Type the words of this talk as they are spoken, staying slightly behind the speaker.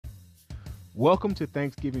Welcome to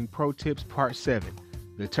Thanksgiving Pro Tips Part 7,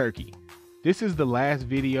 the turkey. This is the last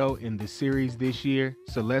video in the series this year,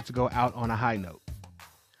 so let's go out on a high note.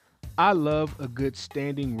 I love a good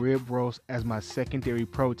standing rib roast as my secondary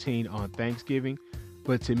protein on Thanksgiving,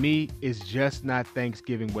 but to me, it's just not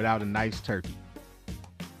Thanksgiving without a nice turkey.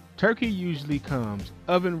 Turkey usually comes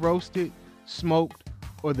oven roasted, smoked,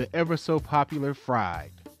 or the ever so popular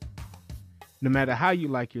fried. No matter how you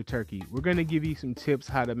like your turkey, we're going to give you some tips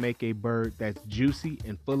how to make a bird that's juicy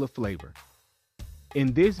and full of flavor.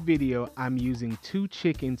 In this video, I'm using 2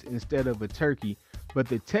 chickens instead of a turkey, but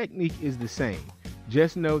the technique is the same.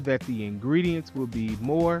 Just know that the ingredients will be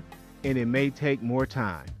more and it may take more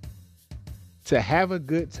time. To have a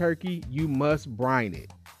good turkey, you must brine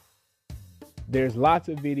it. There's lots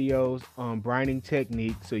of videos on brining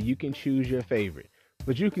technique, so you can choose your favorite,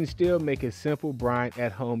 but you can still make a simple brine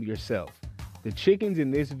at home yourself. The chickens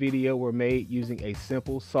in this video were made using a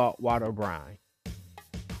simple saltwater brine.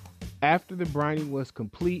 After the brining was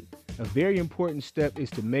complete, a very important step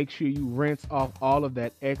is to make sure you rinse off all of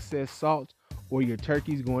that excess salt or your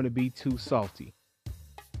turkey's going to be too salty.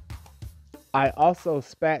 I also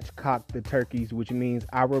spatchcock the turkeys, which means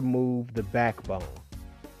I remove the backbone.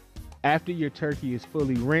 After your turkey is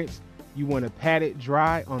fully rinsed, you want to pat it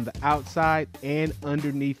dry on the outside and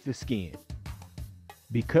underneath the skin.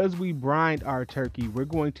 Because we brined our turkey, we're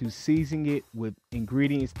going to season it with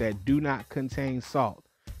ingredients that do not contain salt.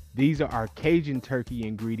 These are our Cajun turkey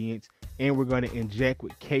ingredients, and we're going to inject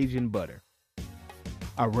with Cajun butter.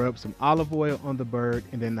 I rubbed some olive oil on the bird,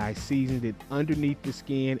 and then I seasoned it underneath the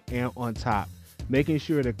skin and on top, making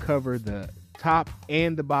sure to cover the top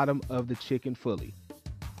and the bottom of the chicken fully.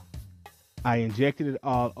 I injected it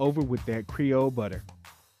all over with that Creole butter.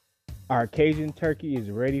 Our Cajun turkey is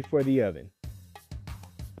ready for the oven.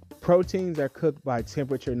 Proteins are cooked by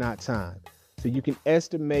temperature, not time. So you can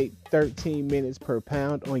estimate 13 minutes per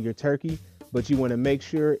pound on your turkey, but you want to make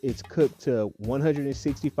sure it's cooked to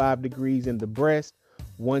 165 degrees in the breast,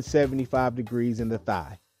 175 degrees in the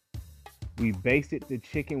thigh. We basted the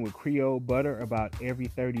chicken with Creole butter about every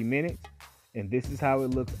 30 minutes, and this is how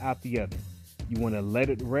it looks out the oven. You want to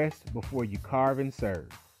let it rest before you carve and serve.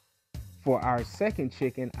 For our second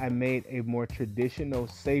chicken, I made a more traditional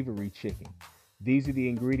savory chicken. These are the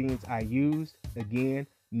ingredients I used. Again,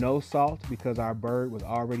 no salt because our bird was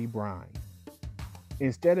already brined.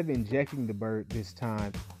 Instead of injecting the bird this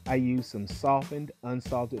time, I used some softened,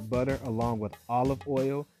 unsalted butter along with olive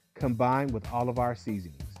oil combined with all of our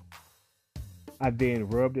seasonings. I then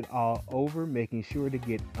rubbed it all over, making sure to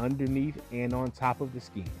get underneath and on top of the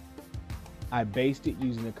skin. I basted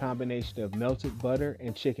using a combination of melted butter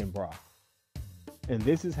and chicken broth. And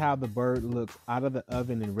this is how the bird looks out of the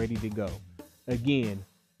oven and ready to go. Again,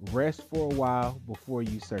 rest for a while before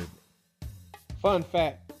you serve it. Fun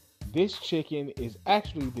fact, this chicken is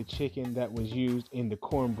actually the chicken that was used in the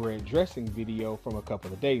cornbread dressing video from a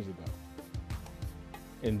couple of days ago.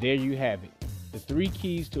 And there you have it. The 3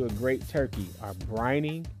 keys to a great turkey are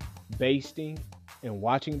brining, basting, and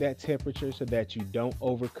watching that temperature so that you don't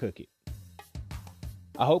overcook it.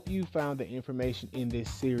 I hope you found the information in this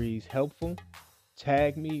series helpful.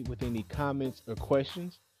 Tag me with any comments or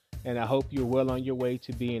questions. And I hope you're well on your way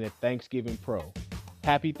to being a Thanksgiving pro.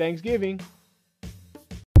 Happy Thanksgiving!